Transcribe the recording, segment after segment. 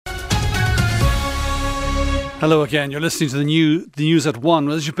Hello again. You're listening to the news at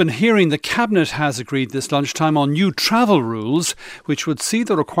 1. As you've been hearing, the Cabinet has agreed this lunchtime on new travel rules, which would see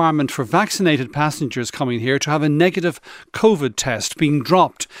the requirement for vaccinated passengers coming here to have a negative COVID test being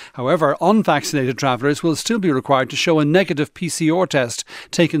dropped. However, unvaccinated travellers will still be required to show a negative PCR test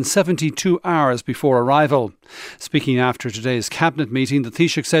taken 72 hours before arrival. Speaking after today's Cabinet meeting, the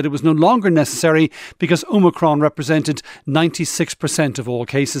Taoiseach said it was no longer necessary because Omicron represented 96% of all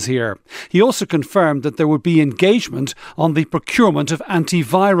cases here. He also confirmed that there would be engagement on the procurement of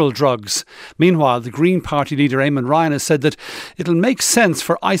antiviral drugs. Meanwhile, the Green Party leader Eamon Ryan has said that it'll make sense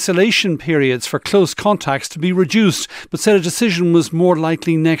for isolation periods for close contacts to be reduced, but said a decision was more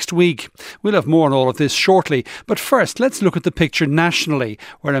likely next week. We'll have more on all of this shortly. But first, let's look at the picture nationally,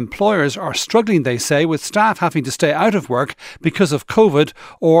 where employers are struggling, they say, with staff having to stay out of work because of COVID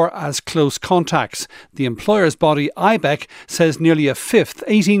or as close contacts. The employers' body IBEC says nearly a fifth,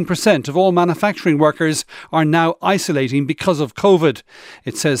 18% of all manufacturing workers are now isolating because of COVID.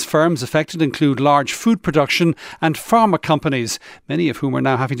 It says firms affected include large food production and pharma companies, many of whom are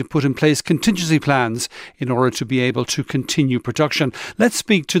now having to put in place contingency plans in order to be able to continue production. Let's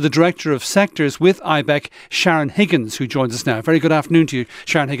speak to the Director of Sectors with IBEC, Sharon Higgins, who joins us now. Very good afternoon to you,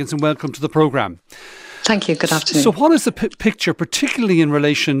 Sharon Higgins, and welcome to the programme. Thank you. Good afternoon. So what is the picture, particularly in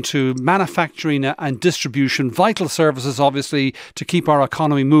relation to manufacturing and distribution, vital services, obviously, to keep our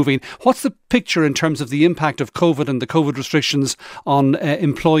economy moving? What's the picture in terms of the impact of COVID and the COVID restrictions on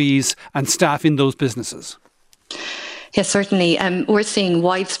employees and staff in those businesses? Yes, certainly. We're seeing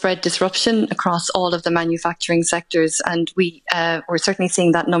widespread disruption across all of the manufacturing sectors, and we're certainly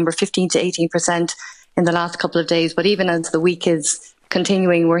seeing that number 15 to 18% in the last couple of days. But even as the week is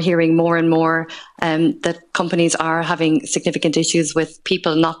continuing, we're hearing more and more that companies are having significant issues with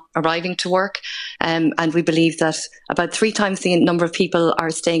people not arriving to work. And we believe that about 3 times the number of people are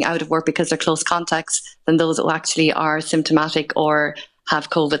staying out of work because they're close contacts than those who actually are symptomatic or have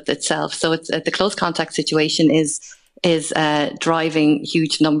COVID itself. So it's the close contact situation is driving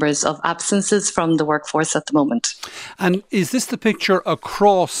huge numbers of absences from the workforce at the moment. And is this the picture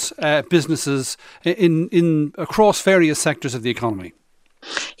across businesses in across various sectors of the economy?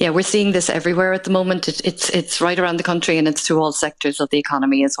 Yeah, we're seeing this everywhere at the moment. It's right around the country, and it's through all sectors of the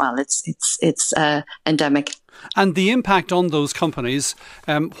economy as well. It's endemic. And the impact on those companies,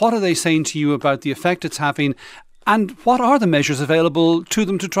 what are they saying to you about the effect it's having, and what are the measures available to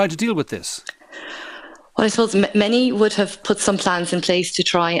them to try to deal with this? Well, I suppose many would have put some plans in place to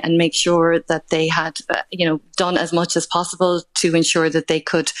try and make sure that they had, done as much as possible to ensure that they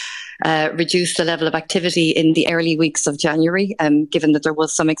could reduce the level of activity in the early weeks of January, given that there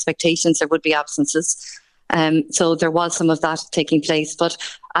was some expectations there would be absences. So there was some of that taking place. But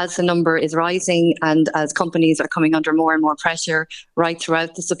as the number is rising and as companies are coming under more and more pressure right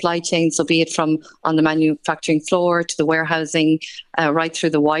throughout the supply chain, so be it from on the manufacturing floor to the warehousing, right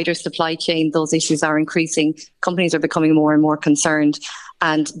through the wider supply chain, those issues are increasing. Companies are becoming more and more concerned.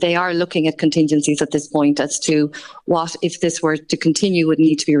 And they are looking at contingencies at this point as to what, if this were to continue, would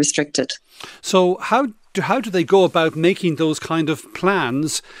need to be restricted. So how do they go about making those kind of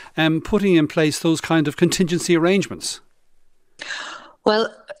plans and putting in place those kind of contingency arrangements?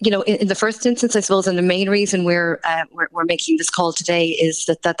 Well, in the first instance, I suppose, and the main reason we're making this call today is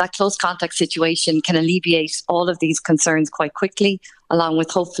that close contact situation can alleviate all of these concerns quite quickly, along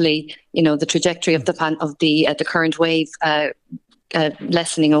with hopefully, the trajectory of the current wave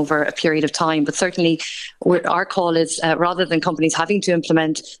lessening over a period of time. But certainly our call is, rather than companies having to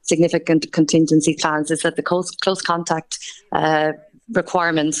implement significant contingency plans, is that the close contact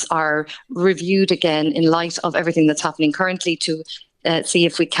requirements are reviewed again in light of everything that's happening currently to see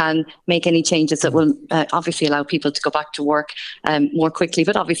if we can make any changes that will obviously allow people to go back to work more quickly,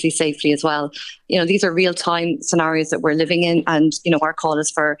 but obviously safely as well. These are real-time scenarios that we're living in, and our call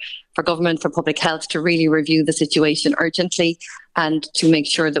is for government, for public health, to really review the situation urgently and to make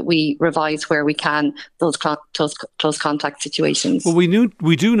sure that we revise where we can those close contact situations. Well, we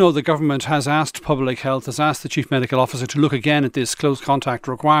do know the government has asked public health, has asked the Chief Medical Officer to look again at this close contact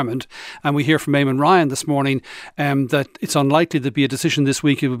requirement. And we hear from Eamon Ryan this morning that it's unlikely there'd be a decision this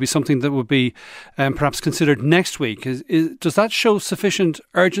week. It would be something that would be perhaps considered next week. Does that show sufficient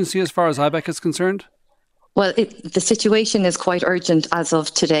urgency as far as IBEC is concerned? Well, the situation is quite urgent as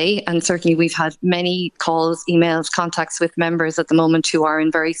of today, and certainly we've had many calls, emails, contacts with members at the moment who are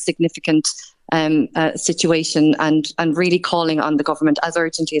in very significant situation and really calling on the government as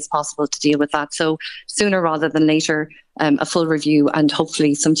urgently as possible to deal with that. So sooner rather than later, a full review and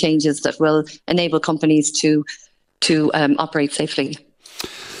hopefully some changes that will enable companies to operate safely.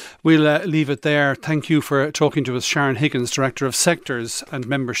 We'll leave it there. Thank you for talking to us, Sharon Higgins, Director of Sectors and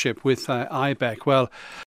Membership with IBEC. Well,